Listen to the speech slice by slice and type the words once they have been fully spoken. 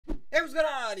Hey, what's going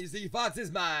on, you see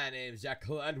foxes? My name's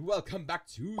Jackal, and welcome back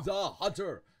to the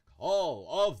Hunter Call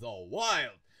of the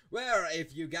Wild, where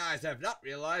if you guys have not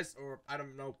realized, or I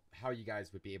don't know how you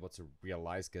guys would be able to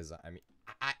realize, because I mean,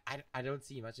 I don't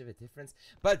see much of a difference,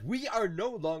 but we are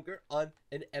no longer on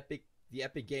the Epic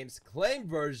Games claim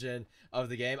version of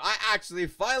the game. I actually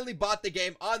finally bought the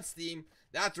game on Steam.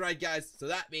 That's right, guys. So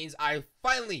that means I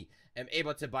finally am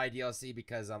able to buy DLC,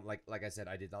 because like I said,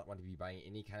 I did not want to be buying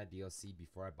any kind of DLC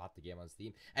before I bought the game on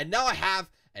Steam, and now I have,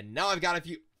 and now I've got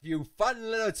a few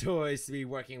fun little toys to be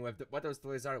working with. What those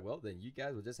toys are, well, then you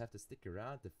guys will just have to stick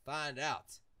around to find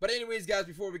out. But anyways, guys,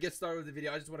 before we get started with the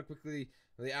video, I just want to quickly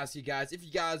really ask you guys, if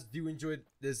you guys do enjoy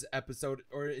this episode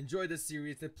or enjoy this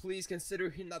series, then please consider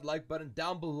hitting that like button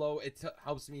down below. It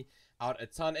helps me out a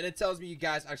ton, and it tells me you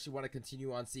guys actually want to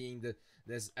continue on seeing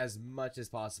this as much as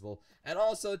possible. And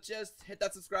also, just hit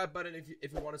that subscribe button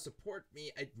if you want to support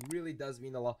me. It really does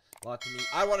mean a lot to me.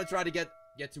 I want to try to get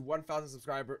to 1,000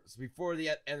 subscribers before the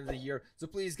end of the year, so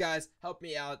please, guys, help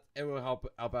me out. It will help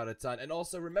out a ton. And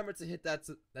also remember to hit that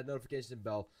notification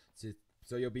bell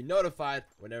so you'll be notified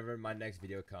whenever my next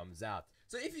video comes out.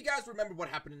 So if you guys remember what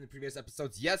happened in the previous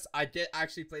episodes, yes, I did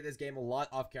actually play this game a lot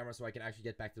off camera, so I can actually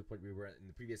get back to the point we were in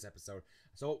the previous episode.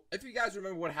 So if you guys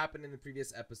remember what happened in the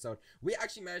previous episode, we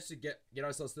actually managed to get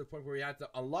ourselves to the point where we had to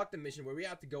unlock the mission, where we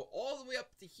had to go all the way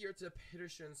up to here to the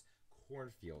Patersains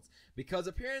cornfields, because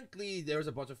apparently there's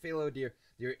a bunch of fallow deer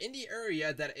in the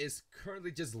area that is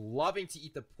currently just loving to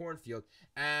eat the cornfield,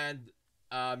 and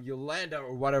Yolanda,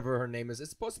 or whatever her name is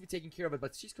supposed to be taking care of it,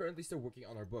 but she's currently still working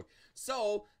on her book.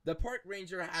 So the park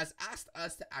ranger has asked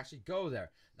us to actually go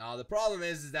there. Now the problem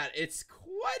is that it's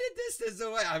quite a distance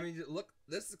away. I mean, look,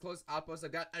 this is the closest outpost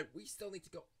I've got, and we still need to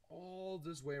go all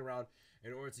this way around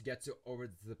in order to get over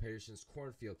to the Patersains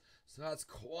cornfield. So that's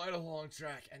quite a long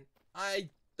trek, and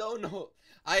I don't know.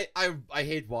 I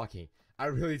hate walking. I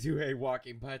really do hate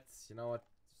walking, but you know what?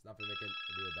 There's nothing they can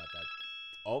do about that.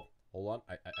 Oh, hold on.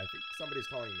 I think somebody's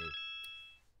calling me.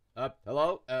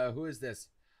 Hello? Who is this?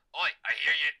 Oi, I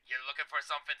hear you're looking for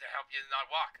something to help you not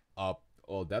walk.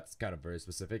 Oh, that's kind of very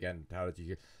specific. And how did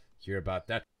you hear about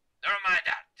that? Never mind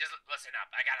that. Just listen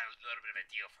up. I got a little bit of a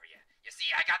deal for you. You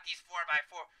see, I got these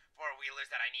 4x4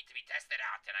 four-wheelers that I need to be tested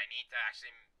out, and I need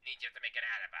you to make an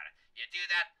ad about it. You do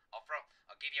that, I'll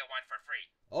give you one for free.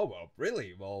 Oh, well,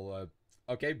 really? Well,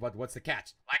 okay, but what's the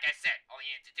catch? Like I said, all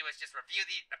you need to do is just review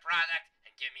the product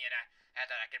and give me an ad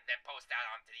that I can then post out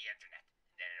onto the internet.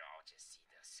 And then I'll just see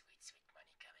the sweet, sweet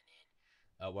money coming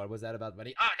in. What was that about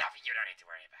money? Oh, nothing. You don't need to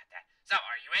worry about that. So,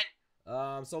 are you in?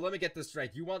 So let me get this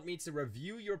straight. You want me to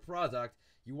review your product,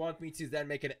 you want me to then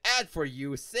make an ad for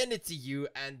you, send it to you,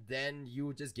 and then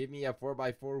you just give me a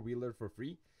 4x4 wheeler for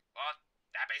free? Well,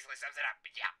 that basically sums it up,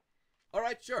 but yeah.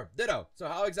 Alright, sure. Ditto. So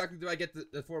how exactly do I get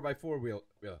the 4x4 wheel?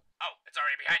 Oh, it's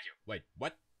already behind you. Wait,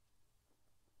 what?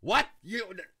 What?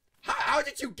 How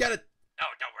did you get it?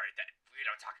 Oh, don't worry. We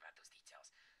don't talk about those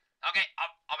details. Okay,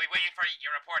 I'll be waiting for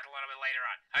your report a little bit later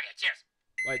on. Okay, cheers.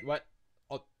 Wait, what?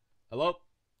 Oh, hello?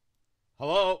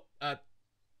 Hello? The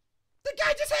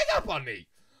guy just hang up on me!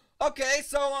 Okay,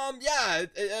 so, yeah,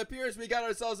 it appears we got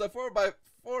ourselves a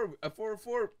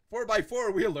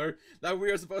 4x4 wheeler that we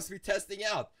are supposed to be testing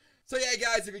out. So yeah,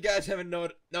 guys, if you guys haven't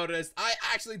noticed, I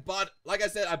actually bought, like I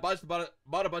said, I bought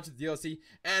a bunch of DLC,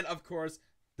 and of course,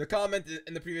 the comment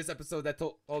in the previous episode that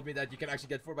told me that you can actually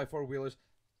get 4x4 wheelers,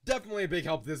 definitely a big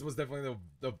help. This was definitely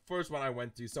the first one I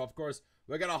went to, so of course,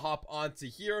 we're gonna hop onto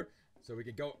here, so we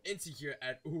can go into here,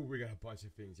 and ooh, we got a bunch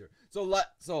of things here. So like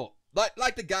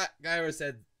the guy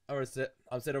said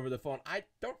over the phone, I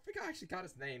don't think I actually got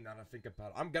his name now that I think about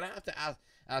it. I'm gonna have to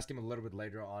ask him a little bit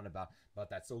later on about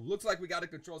that. So looks like we got the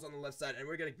controls on the left side, and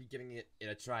we're gonna be giving it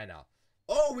a try now.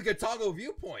 Oh, we can toggle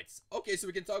viewpoints. Okay, so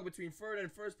we can toggle between third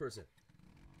and first person.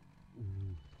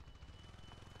 Ooh.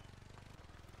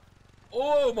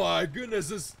 Oh my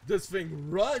goodness, this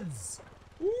thing runs.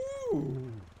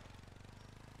 Ooh.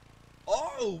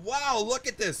 Oh wow, look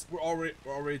at this. We're already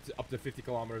up to 50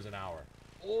 kilometers an hour.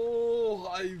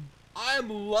 Oh, I'm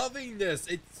loving this.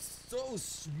 It's so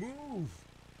smooth.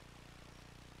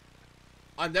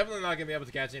 I'm definitely not gonna be able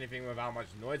to catch anything with how much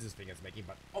noise this thing is making,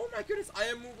 but oh my goodness, I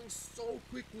am moving so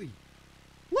quickly.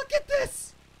 Look at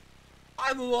this.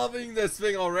 I'm loving this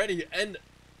thing already, and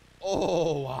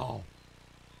oh wow.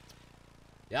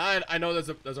 Yeah, I know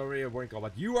there's already a warning call,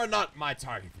 but you are not my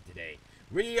target for today.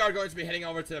 We are going to be heading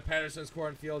over to the Patersains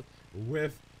cornfield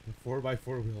with the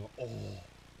 4x4 wheel. Oh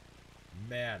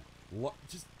man,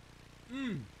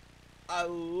 I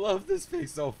love this thing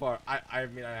so far. I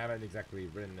mean, I haven't exactly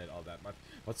ridden it all that much,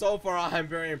 but so far I'm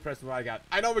very impressed with what I got.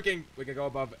 I know we can go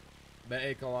above the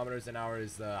 8 kilometers an hour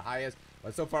is the highest,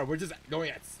 But so far, we're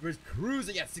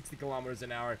cruising at 60 kilometers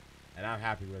an hour, and I'm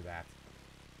happy with that.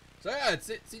 So yeah, it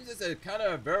seems it's a kind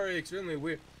of very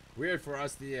extremely weird for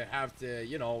us to have to,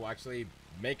 you know, actually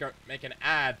make an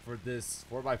ad for this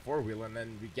 4x4 wheel, and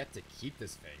then we get to keep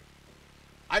this thing.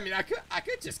 I mean, I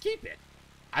could just keep it.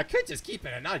 I could just keep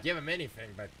it and not give him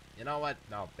anything, but you know what?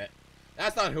 No,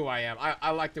 that's not who I am.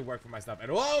 I like to work for myself. And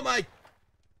oh my!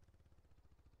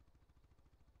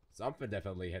 Something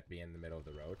definitely hit me in the middle of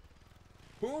the road.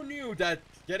 Who knew that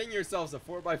getting yourselves a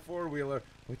 4x4 wheeler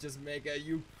would just make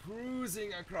you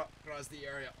cruising across the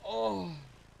area? Oh,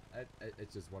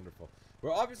 it's just wonderful.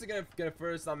 We're obviously gonna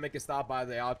first make a stop by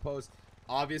the outpost,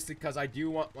 obviously, because I do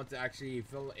want to actually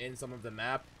fill in some of the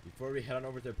map before we head on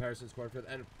over to the Patersains Cornfield.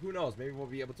 And who knows, maybe we'll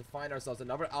be able to find ourselves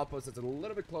another outpost that's a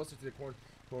little bit closer to the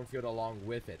cornfield along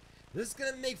with it. This is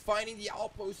gonna make finding the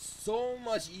outpost so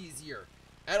much easier,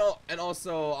 and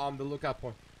also the lookout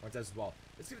points as well.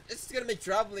 It's gonna make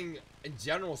traveling in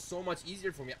general so much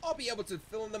easier for me. I'll be able to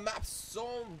fill in the map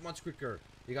so much quicker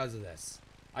because of this.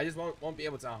 I just won't be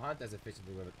able to hunt as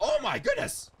efficiently with it. Oh my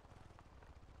goodness!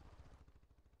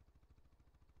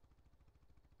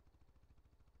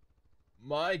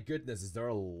 My goodness, is there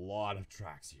a lot of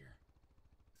tracks here?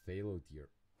 Fallow deer.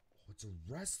 Oh, it's a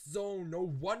rest zone. No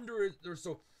wonder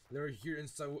they're here in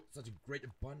such a great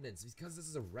abundance, because this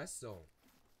is a rest zone.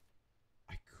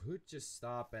 I could just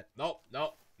stop at no,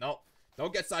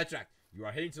 don't get sidetracked. You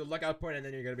are heading to the lookout point, and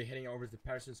then you're gonna be heading over to the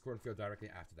Patersains Cornfield directly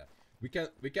after that. We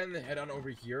can head on over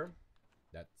here.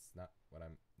 That's not what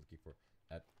I'm looking for.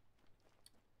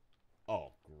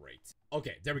 Oh, great.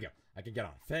 Okay, there we go. I can get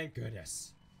on. Thank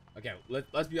goodness. Okay,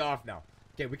 let's be off now.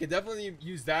 Okay, we can definitely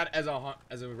use that as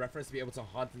a reference to be able to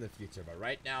hunt in the future. But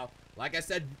right now, like I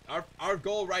said, our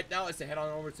goal right now is to head on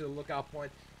over to the lookout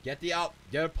point, get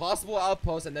a possible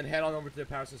outpost, and then head on over to the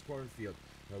Patersains Cornfield,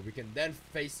 so we can then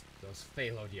face those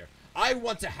fallow deer. I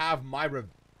want to have my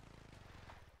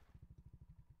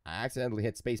I accidentally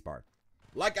hit spacebar.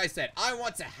 Like I said, I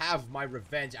want to have my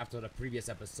revenge after the previous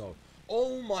episode.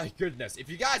 Oh my goodness. If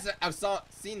you guys have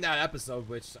seen that episode,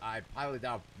 which I highly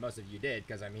doubt most of you did,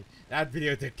 because I mean, that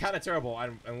video did kind of terrible,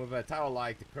 and with a title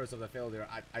like The Curse of the Failure,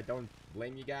 I don't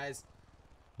blame you guys.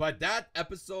 But that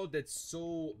episode did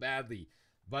so badly.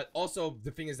 But also,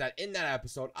 the thing is that in that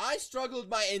episode, I struggled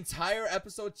my entire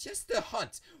episode just to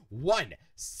hunt one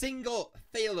single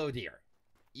fallow deer.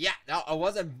 Yeah, that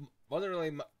wasn't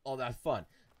really all that fun.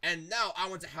 And now I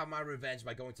want to have my revenge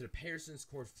by going to the Patersains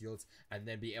Cornfields and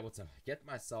then be able to get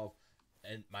myself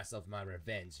my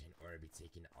revenge in order to be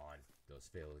taking on those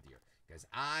fallow deer. Because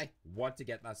I want to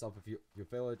get myself a few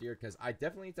fallow deer, because I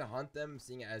definitely need to hunt them,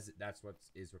 seeing as that's what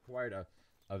is required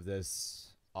of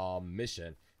this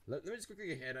mission. Let me just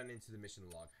quickly head on into the mission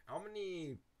log.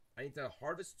 I need to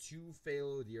harvest 2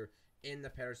 fallow deer in the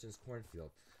Patersains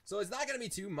Cornfield. So it's not going to be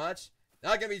too much.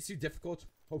 Not going to be too difficult,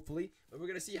 hopefully. But we're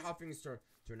going to see how things turn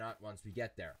out once we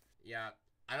get there. Yeah,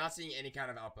 I'm not seeing any kind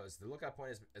of outpost. The lookout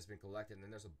point has been collected, and then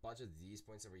there's a bunch of these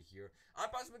points over here. I'm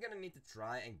possibly going to need to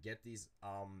try and get these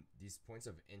points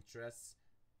of interest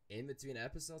in between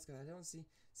episodes, because I don't see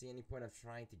any point of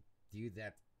trying to do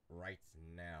that right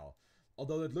now.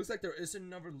 Although it looks like there is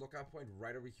another lookout point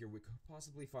right over here. We could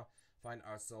possibly find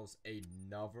ourselves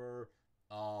another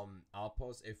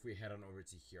outpost if we head on over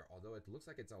to here. Although it looks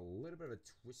like it's a little bit of a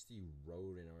twisty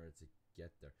road in order to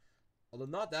get there. Although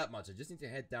not that much. I just need to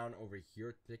head down over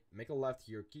here, make a left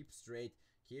here, keep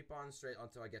on straight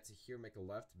until I get to here, make a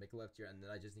left here, and then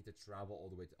I just need to travel all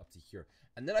the way up to here.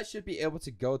 And then I should be able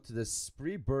to go to the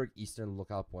Spreeburg Eastern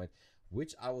lookout point,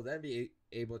 which I will then be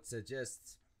able to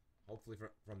just, hopefully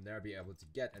from there, be able to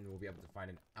get, and we'll be able to find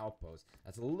an outpost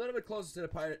that's a little bit closer to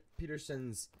the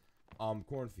Patersains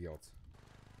Cornfield.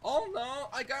 Oh no,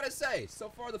 I gotta say, so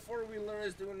far the 4-wheeler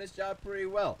is doing this job pretty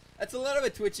well. It's a little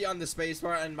bit twitchy on the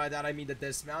spacebar, and by that I mean the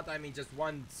dismount. I mean just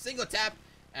one single tap,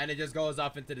 and it just goes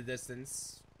off into the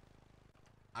distance.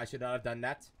 I should not have done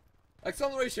that.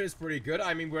 Acceleration is pretty good.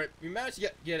 I mean, we managed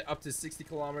to get up to 60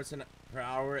 kilometers per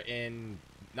hour in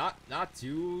not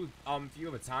too few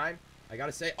of a time. I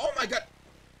gotta say, oh my god!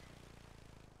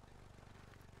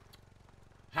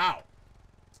 How?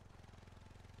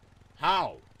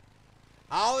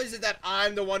 How is it that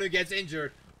I'm the one who gets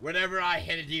injured whenever I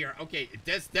hit a deer? Okay,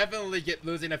 that's definitely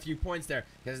losing a few points there,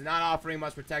 because it's not offering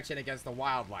much protection against the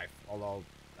wildlife. Although,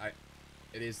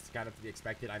 it is kind of to be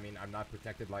expected. I mean, I'm not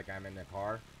protected like I'm in a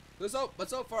car. But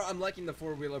so far, I'm liking the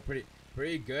 4-wheeler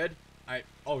pretty good.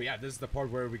 Oh yeah, this is the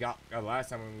part where we got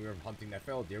last time when we were hunting that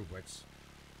fallow deer, which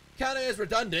kind of is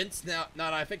redundant now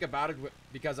that I think about it,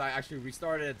 because I actually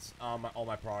restarted all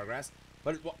my progress.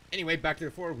 But well, anyway, back to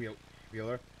the 4-wheel.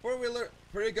 four-wheeler. Four-wheeler,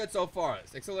 pretty good so far.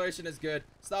 Acceleration is good.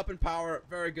 Stopping power,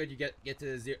 very good. You get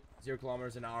to 0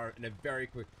 kilometers an hour in a very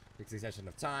quick succession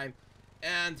of time.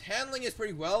 And handling is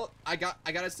pretty well. I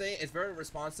gotta say, it's very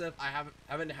responsive. I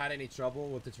haven't had any trouble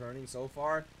with the turning so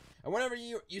far. And whenever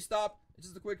you stop, it's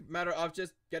just a quick matter of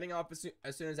just getting off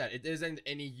as soon as that. It isn't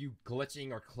any you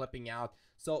glitching or clipping out.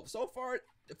 So far,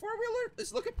 the four-wheeler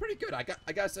is looking pretty good. I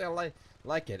gotta say I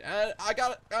like it. And I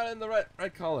got it in the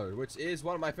red color, which is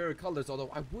one of my favorite colors.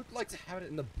 Although I would like to have it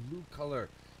in the blue color.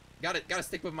 Gotta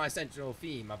stick with my central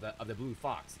theme of the blue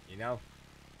fox. You know.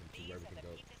 Let's see where we can go.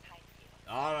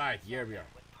 All right, here we are.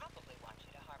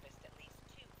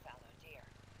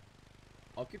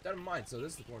 I'll keep that in mind. So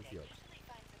this is the cornfield.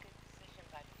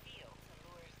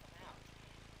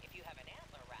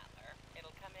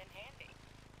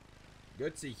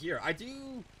 Good to hear. I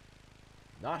do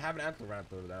not have an antler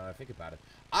rattler now I think about it.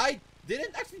 I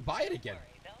didn't actually buy it again.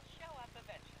 They'll show up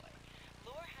eventually.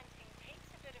 Lure hunting takes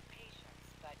a bit of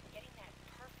patience, but getting that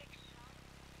perfect shot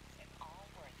is all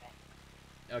worth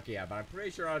it. Okay, yeah, but I'm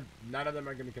pretty sure none of them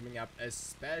are going to be coming up,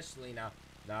 especially now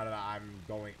that I'm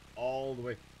going all the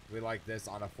way like this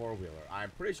on a four-wheeler. I'm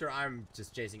pretty sure I'm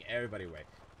just chasing everybody away.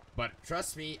 But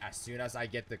trust me, as soon as I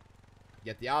get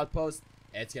the outpost,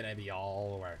 it's going to be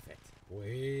all worth it.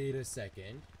 Wait a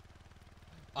second.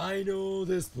 I know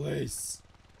this place.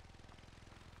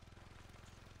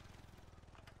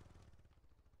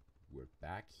 We're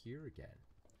back here again.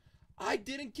 I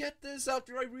didn't get this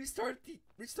after I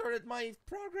restarted my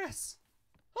progress.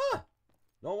 Huh.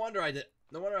 No wonder I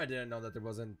didn't know that there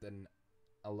wasn't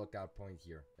a lookout point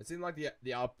here. It seemed like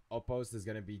the outpost is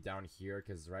gonna be down here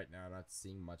because right now I'm not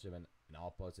seeing much of an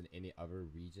outpost in any other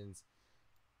regions.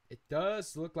 It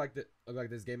does look like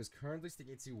this game is currently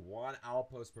sticking to one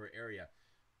outpost per area,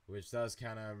 which does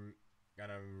kind of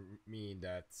mean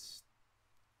that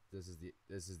this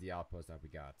is the outpost that we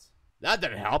got. That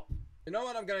didn't help. You know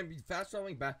what? I'm gonna be fast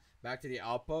traveling back to the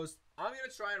outpost. I'm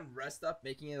gonna try and rest up,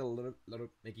 making it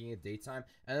making it daytime,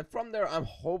 and then from there I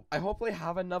hopefully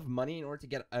have enough money in order to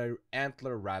get an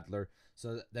antler rattler.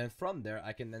 So then from there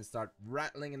I can then start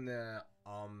rattling in the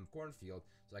cornfield,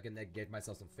 so I can then get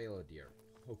myself some fallow deer.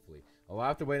 Hopefully. I'll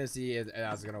have to wait and see if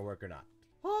that's gonna work or not.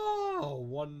 Oh,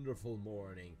 wonderful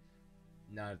morning.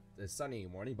 Not a sunny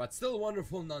morning, but still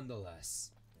wonderful nonetheless.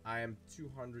 I am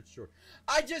 200 short.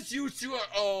 I just used to.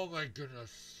 Oh my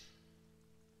goodness.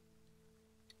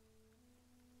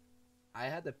 I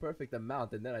had the perfect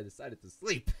amount and then I decided to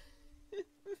sleep.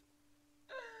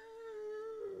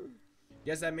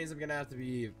 Guess that means I'm gonna have to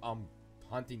be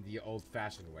hunting the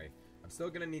old-fashioned way. I'm still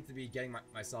gonna need to be getting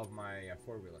myself my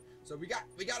four-wheeler. So we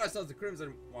got ourselves the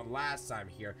crimson one last time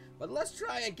here, but let's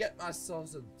try and get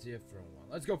ourselves a different one.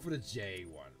 Let's go for the J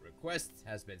one. Request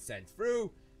has been sent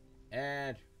through,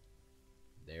 and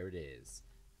there it is.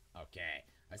 Okay,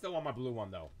 I still want my blue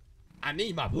one though. I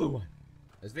need my blue one.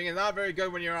 This thing is not very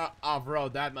good when you're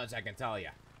off-road. That much I can tell you.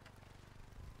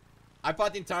 I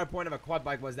thought the entire point of a quad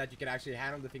bike was that you could actually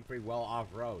handle the thing pretty well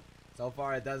off-road. So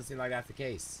far, it doesn't seem like that's the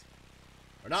case.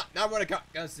 Or not when it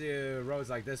comes to roads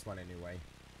like this one, anyway.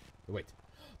 Wait,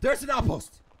 there's an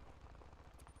outpost.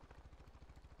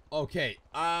 Okay,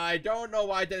 I don't know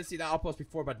why I didn't see the outpost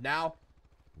before, but now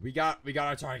we got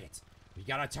our target. We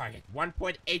got our target.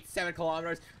 1.87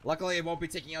 kilometers. Luckily, it won't be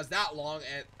taking us that long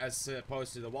as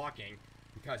opposed to the walking,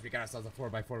 because we got ourselves a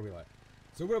 4x4 wheeler.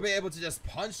 So we'll be able to just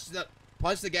punch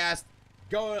the gas,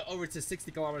 go over to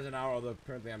 60 kilometers an hour. Although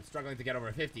currently I'm struggling to get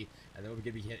over 50, and then we're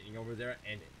gonna be hitting over there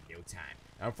in no time.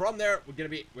 And from there, we're gonna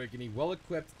be well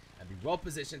equipped and be well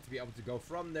positioned to be able to go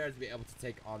from there to be able to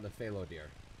take on the fallow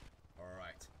deer. All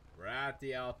right, we're at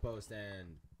the outpost,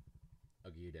 and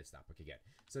okay, you did stop. Okay, good.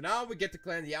 So now we get to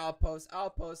claim the outpost.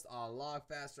 Outpost unlocked.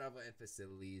 Fast travel and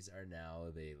facilities are now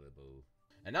available.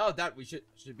 And now that we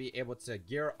should be able to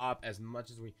gear up as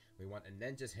much as we want, and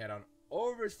then just head on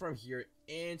over from here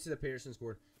into the Patersains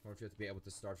cornfield to be able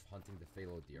to start hunting the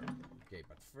fallow deer. Okay,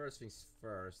 but first things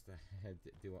first,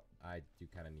 I do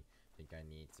kind of think I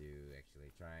need to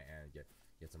actually try and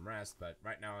get some rest. But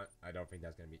right now, I don't think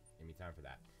that's gonna be any time for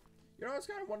that. You know, it's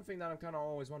kind of one thing that I'm kind of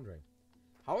always wondering.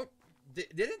 How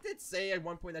didn't it say at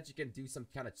one point that you can do some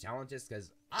kind of challenges?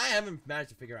 Because I haven't managed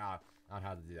to figure out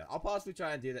how to do that. I'll possibly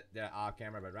try and do that off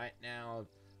camera, but right now,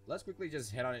 let's quickly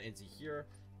just head on into here,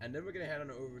 and then we're gonna head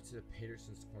on over to the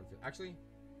Patersains cornfield. Actually,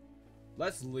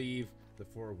 let's leave the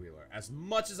four-wheeler. As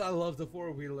much as I love the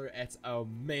four-wheeler, it's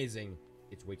amazing.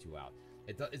 It's way too loud.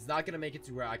 It's not gonna make it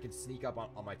to where I can sneak up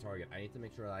on my target. I need to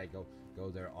make sure that I go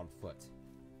there on foot.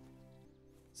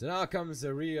 So now comes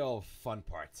the real fun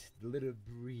part, the little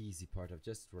breezy part of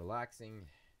just relaxing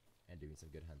and doing some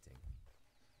good hunting.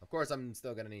 Of course, I'm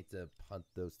still gonna need to hunt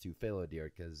those 2 fallow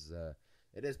deer because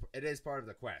it is part of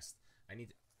the quest. I need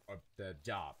to, or the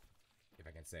job, if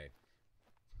I can say.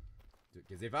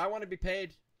 Because if I want to be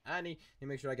paid, I need to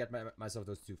make sure I get myself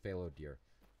those 2 fallow deer.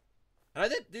 And I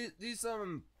did do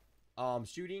some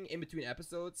shooting in between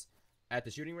episodes at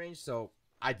the shooting range, so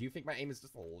I do think my aim is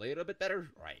just a little bit better.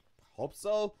 Right? Hope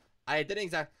so. I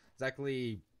didn't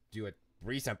exactly do it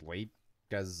recently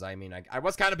because I mean I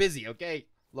was kind of busy. Okay.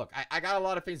 Look, I got a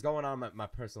lot of things going on in my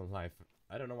personal life.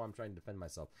 I don't know why I'm trying to defend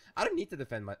myself. I don't need to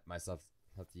defend myself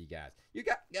to you guys. You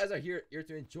guys are here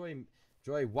to enjoy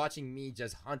watching me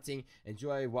just hunting,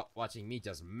 enjoy watching me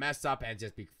just mess up and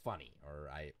just be funny. Or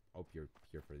I hope you're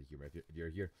here for the humor. If you're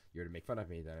here to make fun of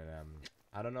me, then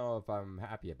I don't know if I'm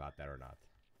happy about that or not.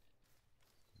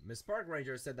 Miss Park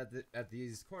Ranger said that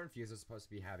these cornfields are supposed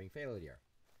to be having fallow deer.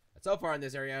 But so far in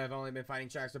this area, I've only been finding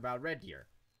tracks about red deer.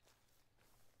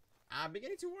 I'm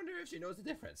beginning to wonder if she knows the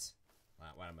difference.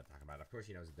 What am I talking about? Of course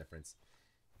she knows the difference.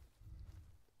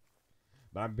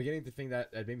 But I'm beginning to think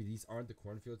that maybe these aren't the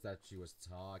cornfields that she was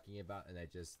talking about, and I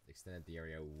just extended the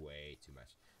area way too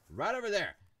much. Right over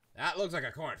there! That looks like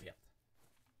a cornfield.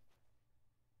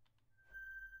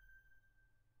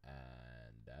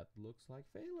 And that looks like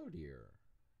fallow deer.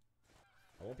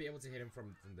 I won't be able to hit him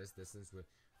from this distance with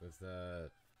the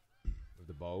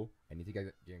bow. I need to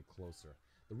get in closer.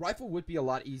 The rifle would be a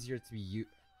lot easier to be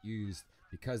used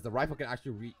because the rifle can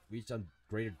actually reach on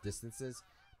greater distances,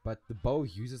 but the bow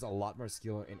uses a lot more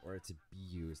skill in order to be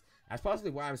used. That's possibly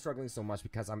why I'm struggling so much,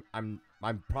 because I'm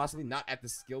possibly not at the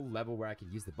skill level where I can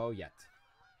use the bow yet.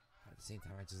 But at the same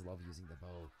time, I just love using the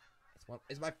bow.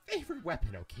 It's my favorite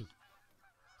weapon. Okay,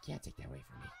 can't take that away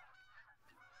from me.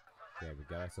 Okay, we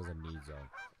got ourselves a need zone.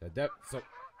 So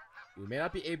we may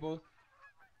not be able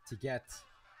to get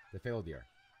the fallow deer,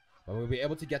 but we'll be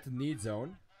able to get the need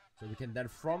zone, so we can then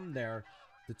from there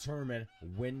determine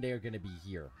when they're gonna be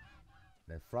here.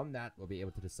 Then from that, we'll be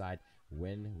able to decide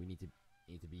when we need to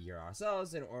be here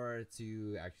ourselves in order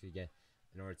to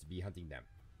be hunting them.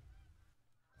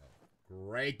 Oh,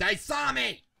 great! They saw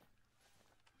me!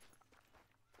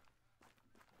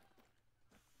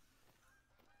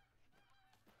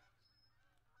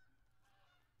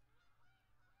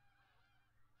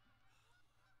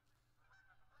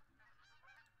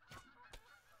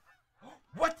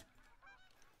 What?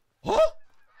 Huh?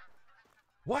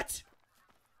 What?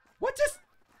 What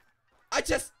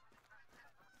just...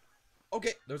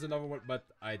 Okay, there's another one, but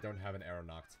I don't have an arrow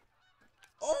knocked.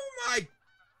 Oh my...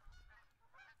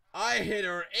 I hit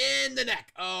her in the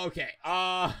neck. Okay,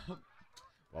 well,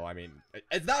 I mean,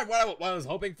 it's not what I was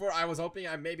hoping for. I was hoping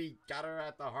I maybe got her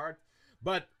at the heart,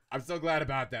 but I'm so glad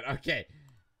about that. Okay,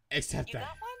 except that. You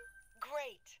got one?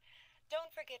 Great.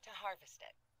 Don't forget to harvest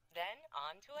it. Then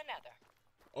on to another.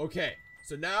 Okay,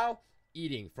 so now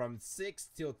eating from 6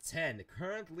 till 10.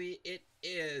 Currently, it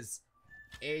is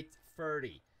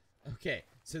 8:30. Okay,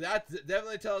 so that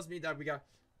definitely tells me that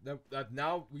that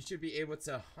now we should be able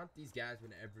to hunt these guys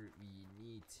whenever we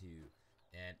need to.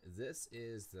 And this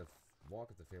is the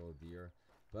walk of the fallow deer.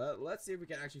 But let's see if we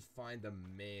can actually find the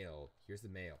male. Here's the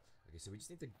male. Okay, so we just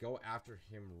need to go after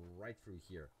him right through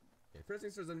here. Okay, first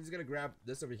things first, I'm just gonna grab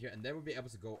this over here, and then we'll be able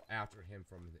to go after him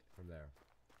from there.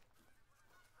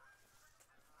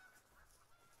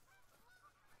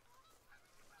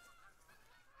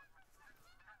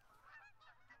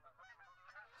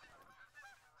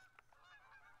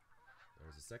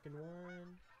 There's the second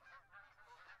one.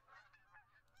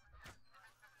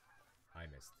 I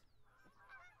missed.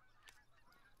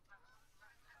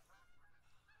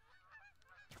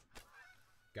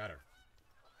 Got her.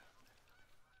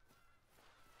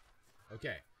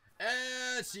 Okay.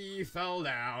 And she fell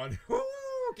down.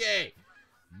 Okay.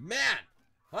 Man.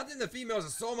 Hunting the females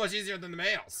is so much easier than the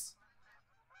males.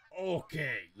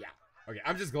 Okay. Yeah. Okay.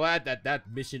 I'm just glad that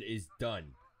that mission is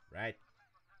done. Right?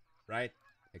 Right?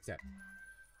 Except.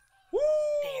 Woo!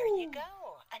 There you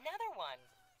go. Another one.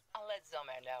 I'll let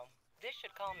Zomer know. This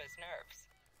should calm his nerves.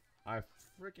 I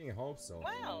freaking hope so.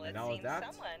 Well, it and now seems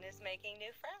someone is making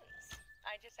new friends.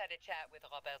 I just had a chat with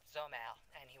Robert Zomer,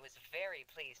 and he was very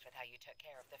pleased with how you took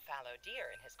care of the fallow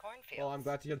deer in his cornfields. Well, I'm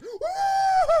glad to hear. You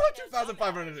know, 2,500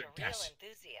 Zomer is a cash. real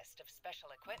enthusiast of special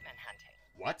equipment hunting.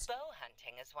 What? Bow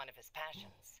hunting is one of his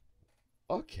passions.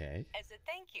 Okay. As a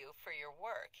thank you for your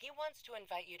work, he wants to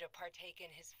invite you to partake in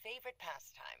his favorite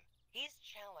pastime. He's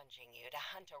challenging you to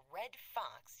hunt a red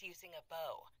fox using a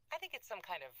bow. I think it's some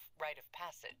kind of rite of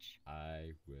passage.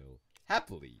 I will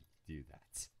happily do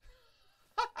that.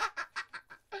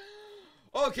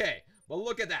 Okay, well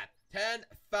look at that.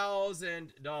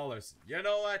 $10,000. You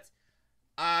know what?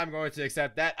 I'm going to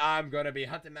accept that. I'm going to be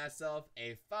hunting myself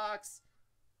a fox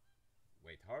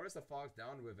Wait, harvest a fox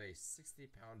down with a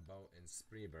 60-pound bow in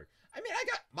Spreeberg. I mean, I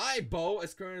got my bow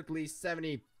is currently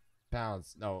 70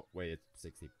 pounds. No, wait, it's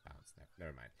 60 pounds. No,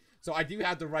 never mind. So I do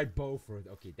have the right bow for it.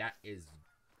 Okay, that is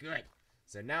good.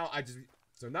 So now I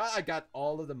got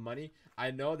all of the money.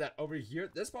 I know that over here,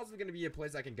 there's possibly going to be a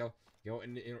place I can go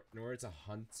in order to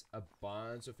hunt a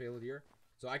bunch of failed deer.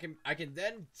 So I can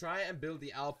then try and build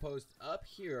the outpost up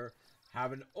here,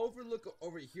 have an overlook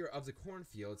over here of the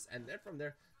cornfields, and then from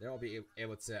there I'll be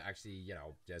able to actually, you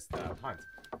know, just hunt.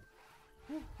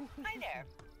 Hi there.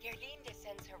 Yerlinda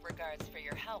sends her regards for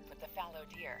your help with the fallow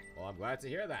deer. Well, I'm glad to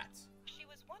hear that. She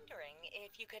was wondering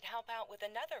if you could help out with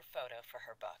another photo for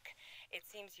her book. It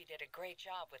seems you did a great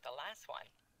job with the last one.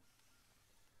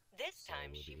 This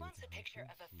time, she wants a picture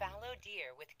of a fallow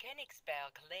deer with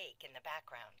Königsberg Lake in the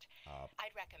background.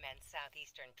 I'd recommend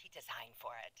southeastern Patersains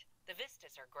for it. The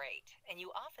vistas are great, and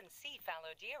you often see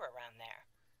fallow deer around there.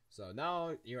 So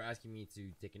now you're asking me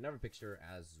to take another picture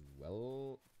as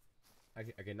well.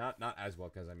 Okay, not as well,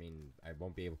 because I mean I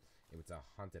won't be able to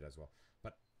hunt it as well.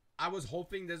 But I was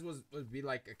hoping this would be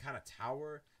like a kind of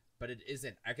tower, but it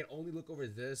isn't. I can only look over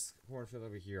this cornfield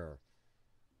over here.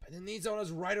 But the need zone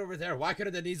is right over there. Why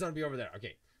couldn't the need zone be over there?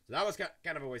 Okay, so that was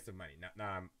kind of a waste of money.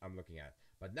 Now I'm looking at it.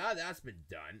 But now that's been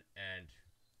done, and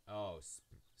oh,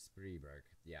 Spreeberg,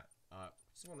 yeah.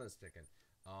 Just one second.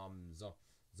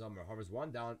 Zomer harvest one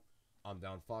down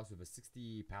fox with a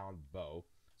 60-pound bow.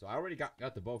 So I already got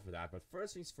the bow for that. But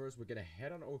first things first, we're gonna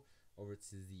head on over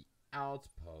to the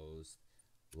outpost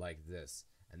like this,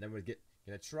 and then we're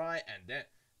gonna try and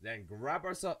then grab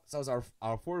ourselves our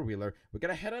four-wheeler. We're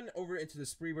gonna head on over into the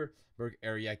Spreeberg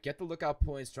area, get the lookout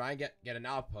points, try and get an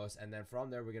outpost, and then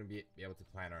from there we're gonna be able to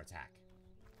plan our attack.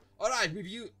 Alright, we've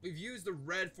used the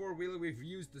red four-wheeler, we've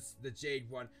used the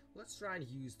jade one. Let's try and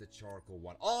use the charcoal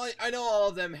one. I know all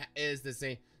of them is the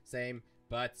same,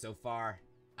 but so far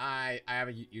I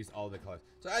haven't used all the colors.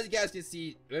 So as you guys can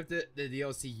see, with the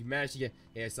DLC, you managed to get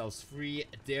yourselves 3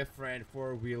 different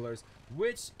four-wheelers,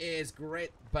 which is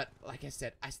great. But like I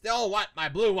said, I still want my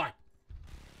blue one.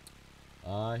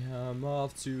 I am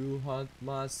off to hunt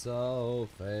myself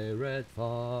a red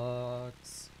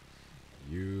fox,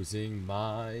 using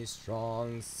my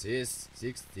strong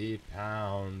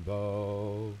 60-pound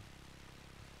bow.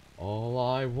 All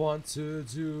I want to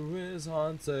do is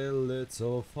hunt a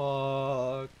little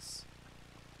fox.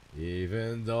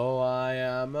 Even though I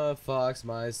am a fox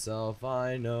myself,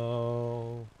 I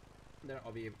know. Then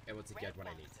I'll be able to get what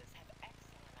I need. Red foxes have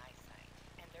excellent eyesight,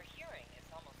 and their hearing is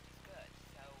almost as good.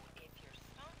 So if you're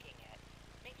stalking it,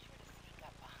 make sure to sneak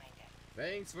up behind it.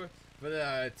 Thanks for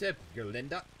the tip,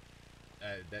 Yerlinda.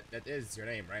 That is your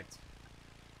name, right?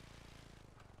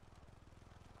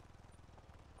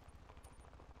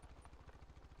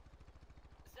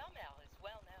 Zomel is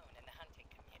well known in the hunting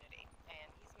community,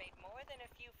 and he's made more than a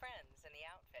few friends in the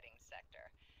outfitting sector.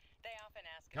 They often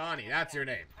ask Connie, that's your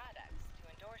name. Products to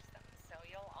endorse them, so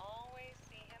you'll always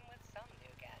see him with some new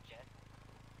gadget.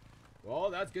 Well,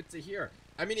 that's good to hear.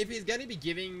 I mean, if he's gonna be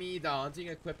giving me the hunting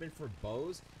equipment for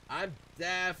bows, I'm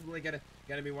definitely gonna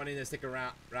be wanting to stick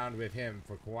around with him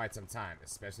for quite some time,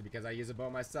 especially because I use a bow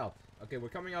myself. Okay, we're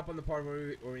coming up on the part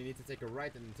where we need to take a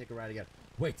right and then take a right again.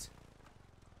 Wait.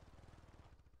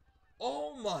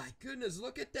 Oh my goodness,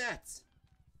 look at that.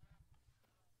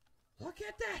 Look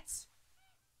at that.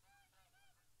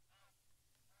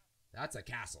 That's a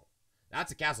castle.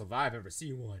 That's a castle if I've ever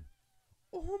seen one.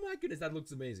 Oh my goodness, that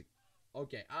looks amazing.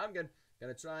 Okay, I'm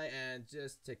gonna try and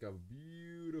just take a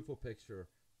beautiful picture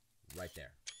right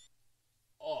there.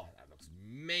 Oh, that looks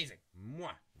amazing.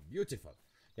 Mwah, beautiful.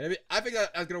 I think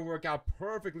that's gonna work out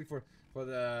perfectly for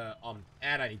the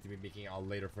ad I need to be making all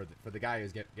later for the guy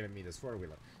who's giving me this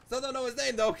four-wheeler. Still don't know his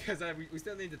name though, because we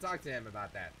still need to talk to him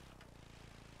about that.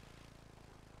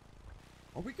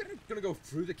 Are we gonna go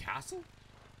through the castle?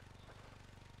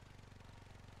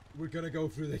 We're gonna go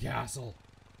through the castle.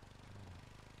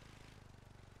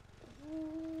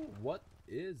 Ooh, what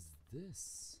is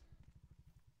this?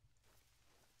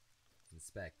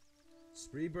 Inspect.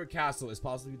 Spreeberg Castle is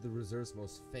possibly the reserve's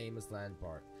most famous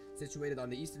landmark. Situated on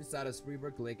the eastern side of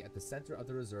Spreeberg Lake at the center of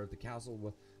the reserve, the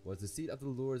castle was the seat of the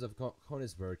lords of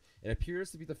Königsberg. It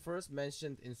appears to be the first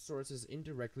mentioned in sources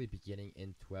indirectly beginning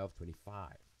in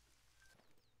 1225.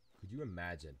 Could you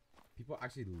imagine people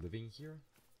actually living here?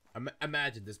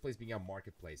 Imagine this place being a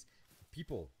marketplace.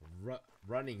 People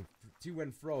running to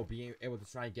and fro, being able to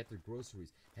try and get their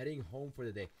groceries, heading home for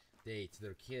the day to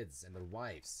their kids and their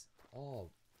wives. Oh,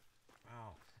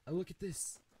 wow. And look at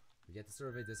this. We get to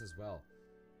survey this as well.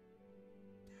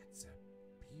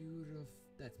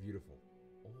 That's beautiful.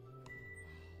 Oh,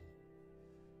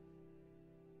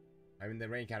 wow. I mean, the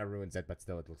rain kind of ruins it, but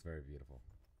still, it looks very beautiful.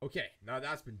 Okay, now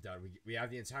that's been done. We have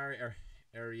the entire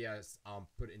areas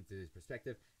put into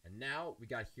perspective, and now we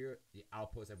got here the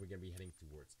outpost that we're gonna be heading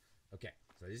towards. Okay,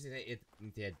 so I just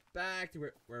need to head back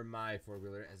to where my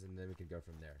four-wheeler is, and then we can go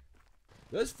from there.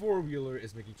 This four-wheeler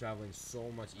is making traveling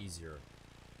so much easier.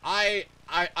 I'm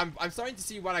starting to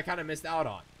see what I kind of missed out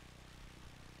on.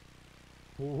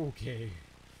 Okay.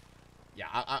 Yeah,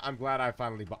 I'm glad I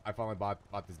finally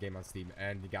bought this game on Steam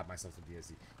and got myself some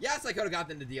DLC. Yes, I could have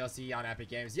gotten the DLC on Epic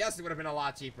Games. Yes, it would have been a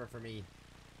lot cheaper for me.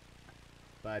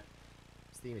 But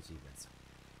Steam achievements.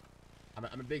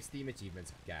 I'm a big Steam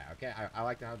achievements guy. Okay, I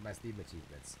like to have my Steam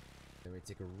achievements. Then we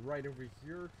take a right over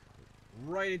here,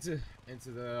 right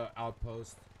into the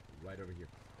outpost, right over here.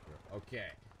 Okay,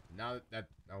 now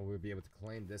we'll be able to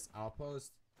claim this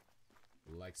outpost,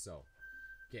 like so.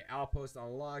 Okay, outpost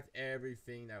unlocked.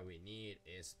 Everything that we need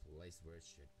is placed where it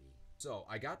should be. So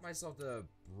I got myself the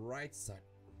bright side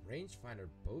rangefinder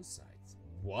bow sights.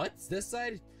 What? This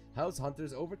side helps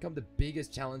hunters overcome the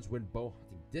biggest challenge when bow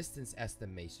hunting: distance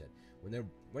estimation.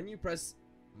 When you press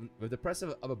with the press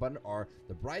of a button R,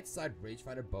 the bright side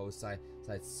rangefinder bow sight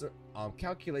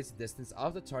calculates the distance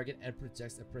of the target and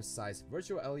projects a precise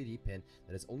virtual LED pin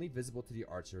that is only visible to the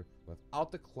archer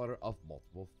without the clutter of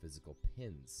multiple physical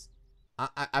pins.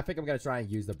 I think I'm gonna try and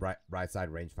use the bright side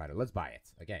rangefinder. Let's buy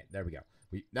it. Okay, there we go.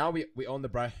 We own the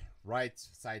bright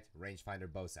side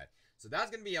rangefinder bow sight. So that's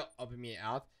gonna be helping me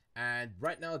out. And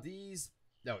right now these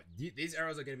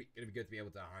arrows are gonna be good to be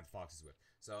able to hunt foxes with.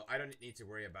 So I don't need to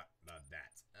worry about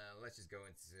that. Let's just go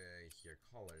into here.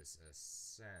 Colors,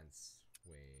 sense.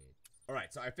 Wait. All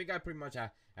right. So I think I pretty much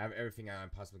have everything I'm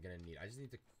possibly gonna need. I just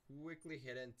need to quickly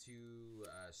head into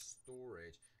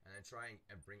storage and then try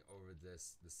and bring over the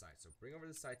sight. So bring over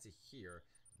the sight to here.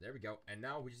 There we go. And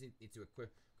now we just need to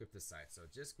equip the sight. So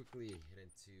just quickly head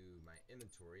into my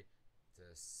inventory to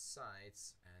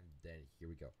sights, and then here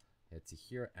we go. Head to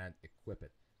here and equip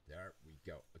it. There we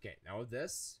go. Okay. Now with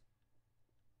this.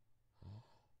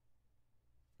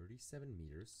 37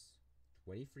 meters,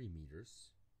 23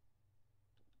 meters,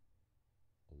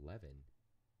 11,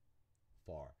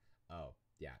 far. Oh,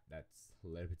 yeah, that's a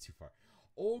little bit too far.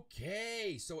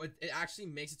 Okay, so it actually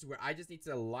makes it to where I just need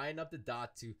to line up the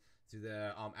dot to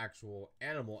the actual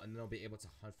animal, and then I'll be able to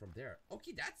hunt from there.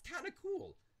 Okay, that's kind of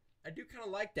cool. I do kind of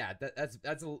like that.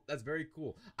 That's very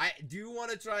cool. I do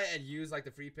want to try and use like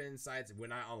the free pin sights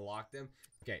when I unlock them.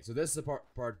 Okay, so this is the part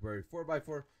where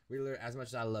 4x4 wheeler. As much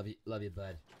as I love you,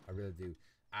 bud, I really do.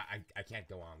 I can't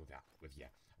go on with you.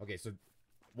 Okay, so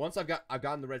once I've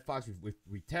gotten the red fox,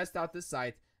 we test out this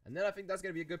site, and then I think that's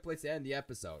gonna be a good place to end the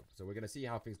episode. So we're gonna see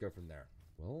how things go from there.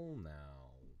 Well, now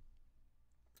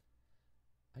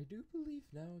I do believe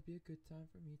now would be a good time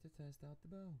for me to test out the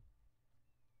bow.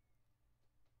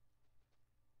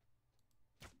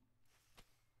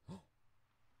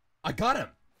 I got him!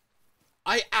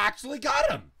 I actually got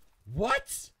him!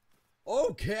 What?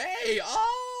 Okay,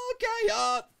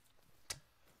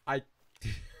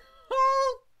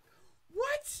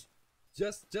 what?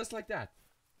 Just like that.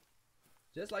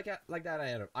 Just like that I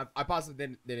had him. I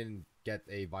possibly didn't get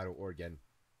a vital organ.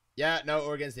 Yeah, no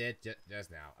organs hit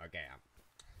just now. Okay,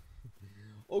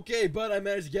 okay, but I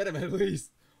managed to get him at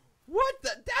least. What?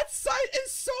 That sight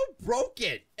is so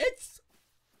broken. It's...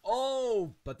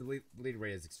 Oh, but the lead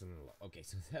rate is extremely low. Okay,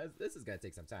 so this is gonna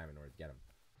take some time in order to get him.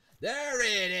 There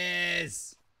it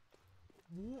is!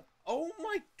 Oh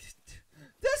my...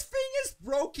 This thing is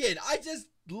broken! I just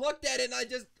looked at it and I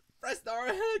just pressed R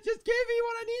and it just gave me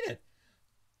what I needed.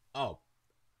 Oh.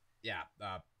 Yeah,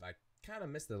 I kind of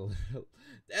missed it a little.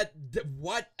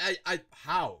 What?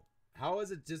 How? How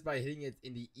is it just by hitting it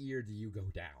in the ear do you go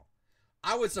down?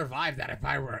 I would survive that if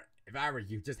I were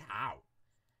you. Just how?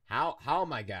 How,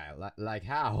 my guy? Like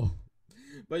how?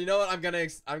 But you know what? I'm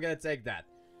gonna take that.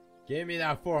 Give me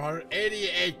that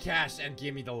 488 cash and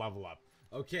give me the level up.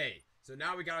 Okay, so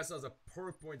now we got ourselves a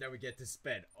perk point that we get to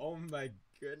spend. Oh my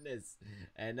goodness.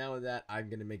 And now with that, I'm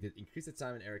gonna make it increase the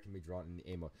time and error can be drawn in the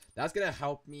aim mode. That's gonna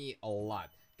help me a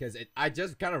lot because I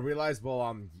just kind of realized while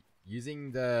I'm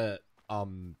using the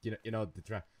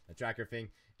the tracker thing,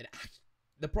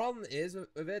 the problem is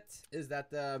with it is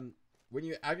that when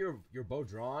you have your bow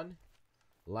drawn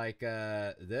like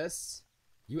this,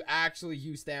 you actually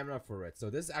use stamina for it. So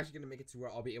this is actually going to make it to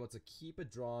where I'll be able to keep it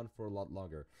drawn for a lot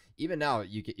longer. Even now,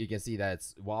 you can see that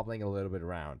it's wobbling a little bit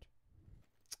around.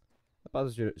 I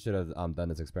probably should have done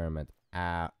this experiment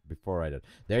before I did.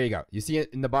 There you go. You see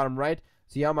it in the bottom right?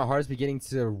 See how my heart's beginning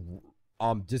to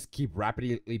just keep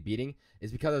rapidly beating?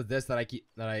 It's because of this that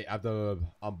I have the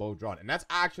bow drawn, and that's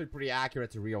actually pretty accurate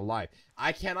to real life.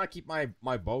 I cannot keep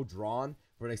my bow drawn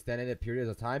for an extended period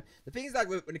of time. The thing is that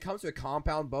when it comes to a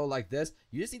compound bow like this,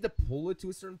 you just need to pull it to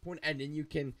a certain point, and then you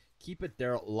can keep it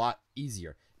there a lot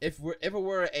easier. If it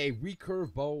were a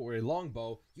recurve bow or a long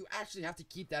bow, you actually have to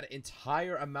keep that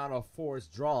entire amount of force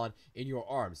drawn in your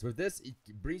arms. With this, it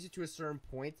brings you to a certain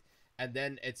point, and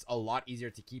then it's a lot easier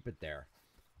to keep it there.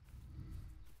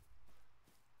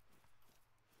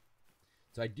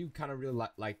 So I do kind of really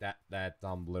like that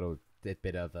little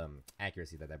bit of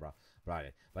accuracy that they brought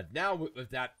in. But now with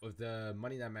the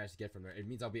money that I managed to get from there, it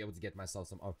means I'll be able to get myself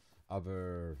some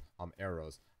other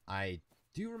arrows. I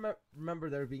do remember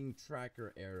there being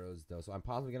tracker arrows though, so I'm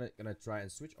possibly gonna try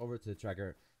and switch over to the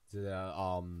tracker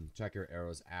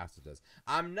arrows after this.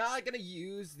 I'm not gonna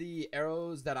use the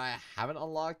arrows that I haven't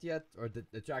unlocked yet, or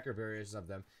the tracker variations of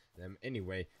them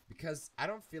anyway, because I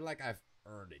don't feel like I've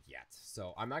earned it yet.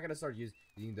 So I'm not gonna start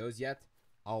using those yet.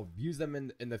 I'll use them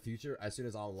in the future as soon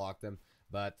as I unlock them,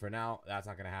 but for now that's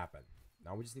not gonna happen.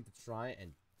 Now we just need to try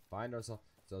and find ourselves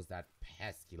that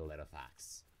pesky little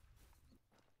fox.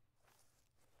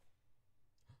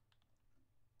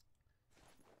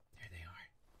 There they are.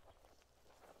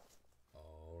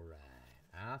 Alright,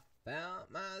 I found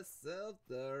myself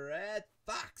the red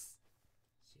fox.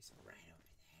 She's right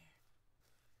over there.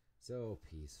 So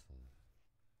peaceful.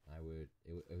 It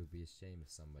would be a shame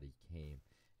if somebody came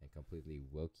and completely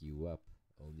woke you up,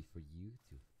 only for you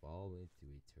to fall into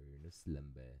eternal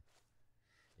slumber.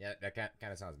 Yeah, that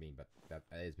kind of sounds mean, but that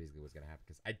is basically what's gonna happen.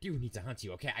 Because I do need to hunt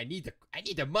you. Okay, I need the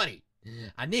money.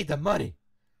 I need the money.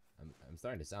 I'm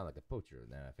starting to sound like a poacher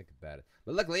now I think about it.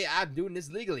 But luckily, I'm doing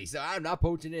this legally, so I'm not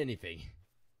poaching anything.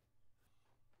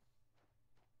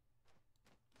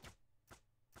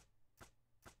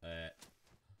 Did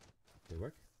it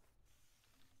work?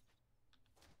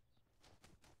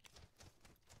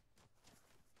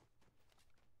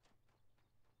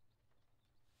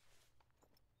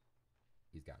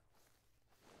 He's gone.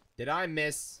 Did I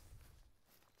miss?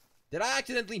 Did I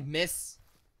accidentally miss?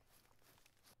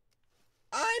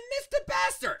 I missed a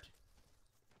bastard!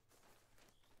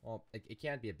 Well, it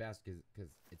can't be a bastard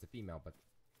because it's a female, but...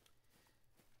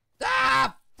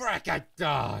 Ah! Frick, I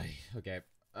died! Okay,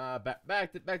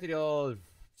 back to the old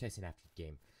chasing after the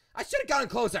game. I should have gotten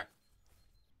closer!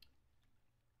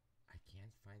 I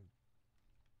can't find...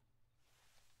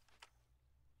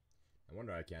 I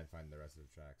wonder I can't find the rest of the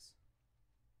tracks.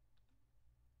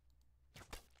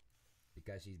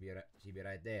 Because she'd be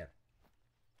right there.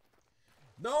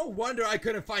 No wonder I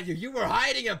couldn't find you. You were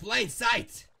hiding in plain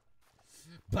sight.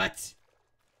 But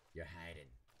you're hiding.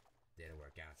 Didn't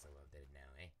work out so well, did it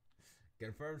now, eh?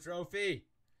 Confirmed trophy.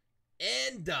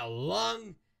 In the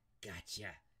lung.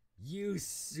 Gotcha. You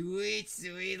sweet,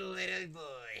 sweet little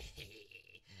boy. I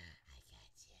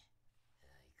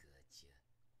gotcha.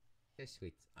 You're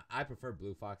sweet. I prefer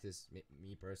blue foxes,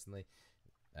 me personally.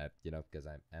 You know, because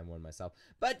I'm one myself.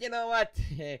 But you know what?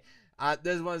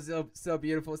 This one's so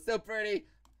beautiful, still pretty.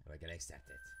 We're gonna accept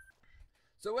it.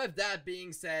 So with that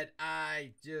being said,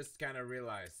 I just kind of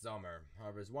realized Summer.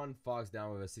 However, there's one fox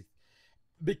down with a 6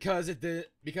 because it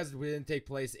didn't take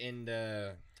place in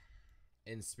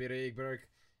Spirigberg.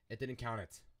 It didn't count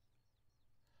it.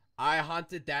 I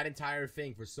hunted that entire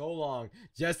thing for so long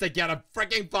just to get a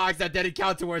freaking fox that didn't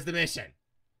count towards the mission.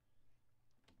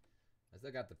 I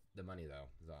still got the money though,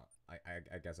 so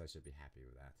I guess I should be happy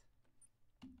with that.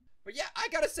 But yeah, I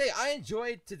gotta say, I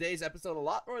enjoyed today's episode a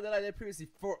lot more than I did previously,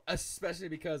 especially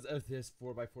because of this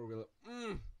 4x4 wheel.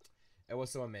 It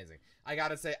was so amazing. I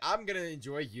gotta say, I'm gonna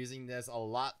enjoy using this a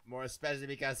lot more, especially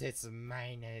because it's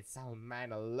mine and it's all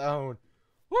mine alone.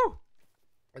 Woo!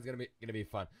 It's gonna be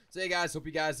fun. So yeah, guys, hope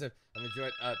you guys have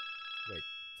enjoyed. Wait,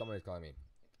 somebody's calling me.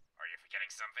 Are you forgetting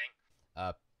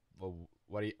something? Well,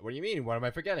 what do you mean? What am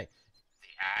I forgetting? The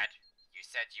ad. You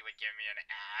said you would give me an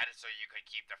ad so you could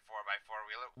keep the 4x4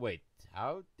 wheeler. Wait,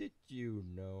 how did you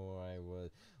know I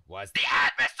was The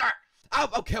ad, mister! Oh,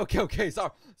 okay.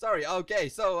 Sorry. Okay,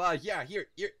 so yeah,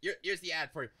 here's the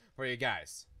ad for you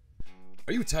guys.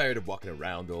 Are you tired of walking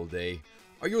around all day?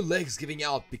 Are your legs giving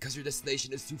out because your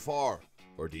destination is too far?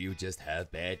 Or do you just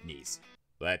have bad knees?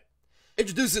 But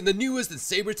introducing the newest and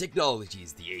saber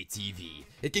technologies, the ATV.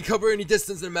 It can cover any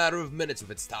distance in a matter of minutes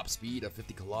with its top speed of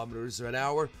 50 kilometers an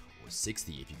hour, or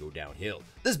 60 if you go downhill.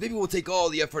 This baby will take all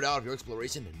the effort out of your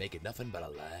exploration and make it nothing but a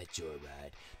light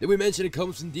joyride. Did we mention it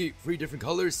comes in 3 different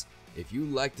colors? If you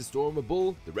like to storm a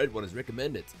bull, the red one is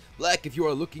recommended. Black if you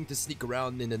are looking to sneak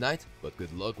around in the night, but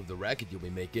good luck with the racket you'll be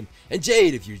making. And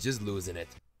jade if you're just losing it.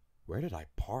 Where did I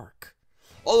park?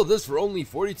 All of this for only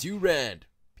 42 Rand.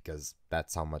 Because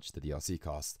that's how much the DLC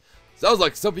costs. Sounds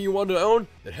like something you want to own?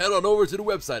 Then head on over to the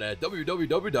website at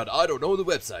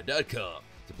www.idon'tknowthewebsite.com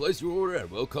to place your order and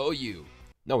we'll call you.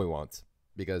 No, we won't,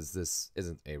 because this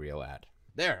isn't a real ad.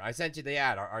 There, I sent you the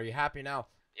ad. Are you happy now?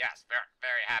 Yes, very,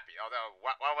 very happy. Although,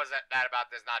 what was that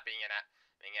about this not being an ad?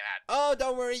 Oh,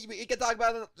 don't worry. We can talk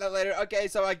about that later. Okay,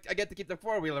 so I get to keep the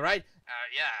four-wheeler, right?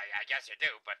 Yeah, I guess you do.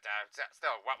 But still,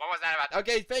 what was that about?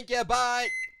 Okay, thank you. Bye.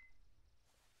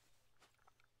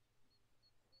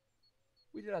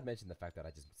 We did not mention the fact that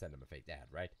I just sent him a fake ad,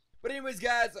 right? But anyways,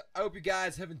 guys, I hope you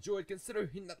guys have enjoyed. Consider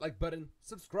hitting that like button,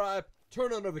 subscribe,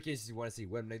 turn on notifications if you want to see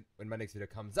when my next video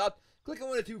comes out. Click on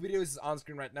one of the 2 videos on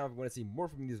screen right now if you want to see more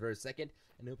from me this very second.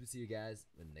 And I hope to see you guys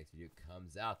when the next video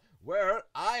comes out, where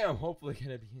I am hopefully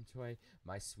going to be enjoying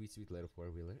my sweet, sweet little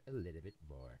four-wheeler a little bit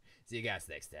more. See you guys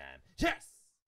next time. Cheers!